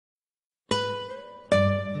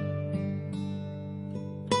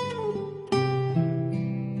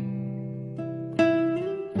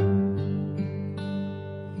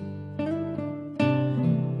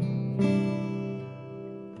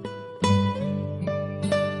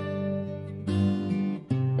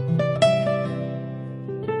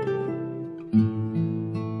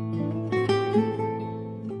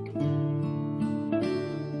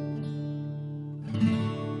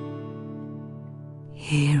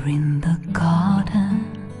Here in the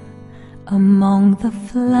garden, among the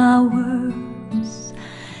flowers,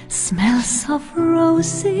 smells of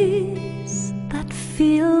roses that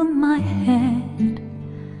fill my head,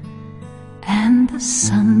 and the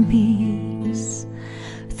sunbeams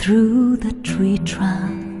through the tree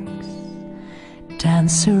trunks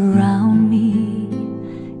dance around me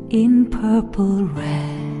in purple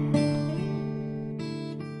red.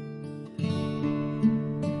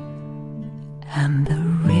 And the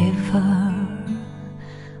river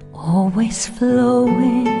always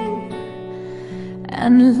flowing,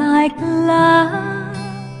 and like love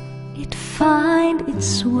it find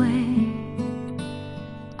its way.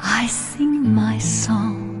 I sing my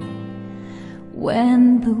song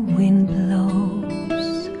when the wind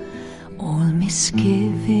blows, all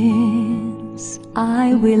misgivings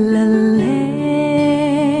I will allay.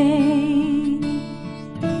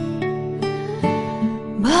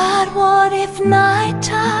 But what if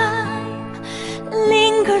nighttime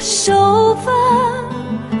lingers over,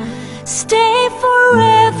 stay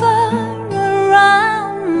forever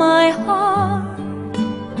around my heart,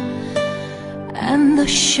 and the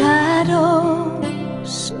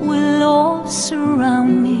shadows will all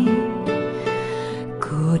surround me?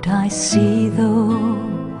 Could I see though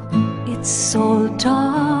it's all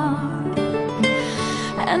dark?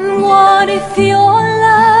 And what if your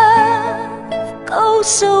love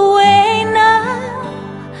goes away now,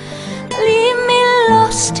 leave me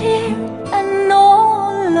lost here and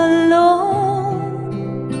all alone?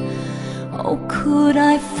 Oh, could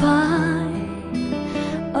I find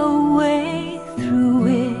a way through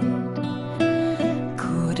it?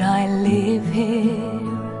 Could I live here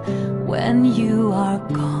when you are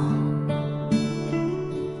gone,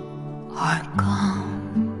 are gone?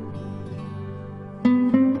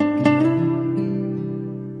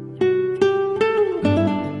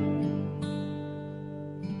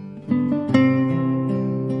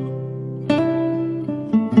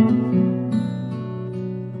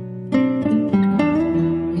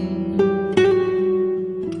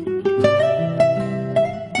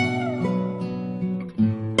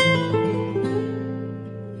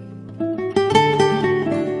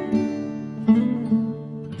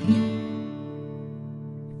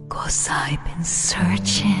 Cause I've been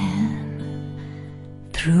searching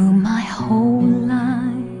through my whole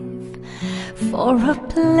life for a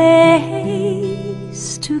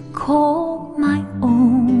place to call my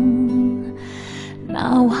own.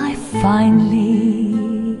 Now I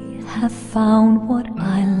finally have found what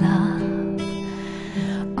I love.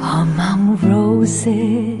 Among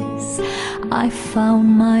roses I found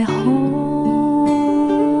my home.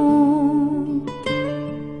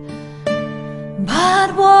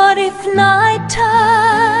 But what if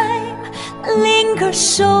nighttime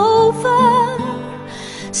lingers over,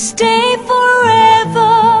 stay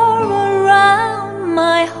forever around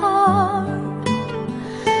my heart,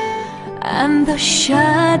 and the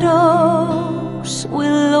shadows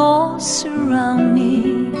will all surround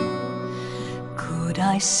me? Could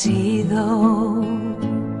I see though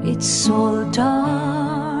it's all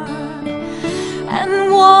dark?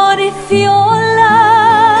 And what if your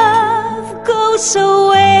love goes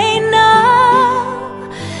away now,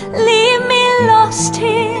 leave me lost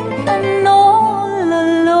here and all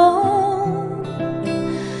alone?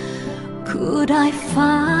 Could I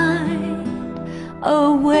find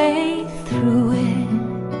a way through it?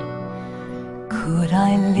 Could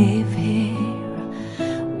I live here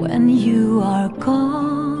when you are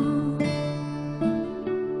gone?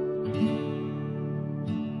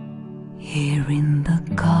 Here in the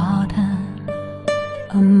garden,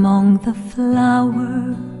 among the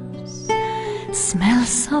flowers,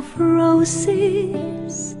 smells of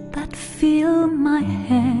roses that fill my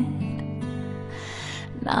head.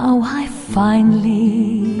 Now I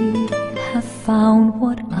finally have found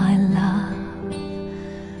what I love.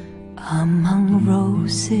 Among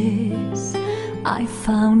roses I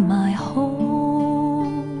found my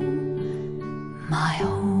home, my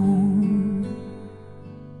home.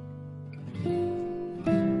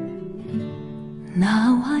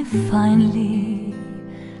 Now I finally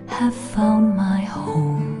have found my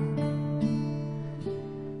home,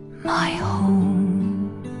 my home.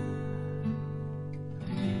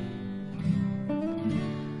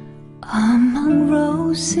 Among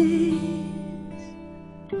roses,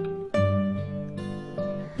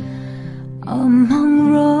 among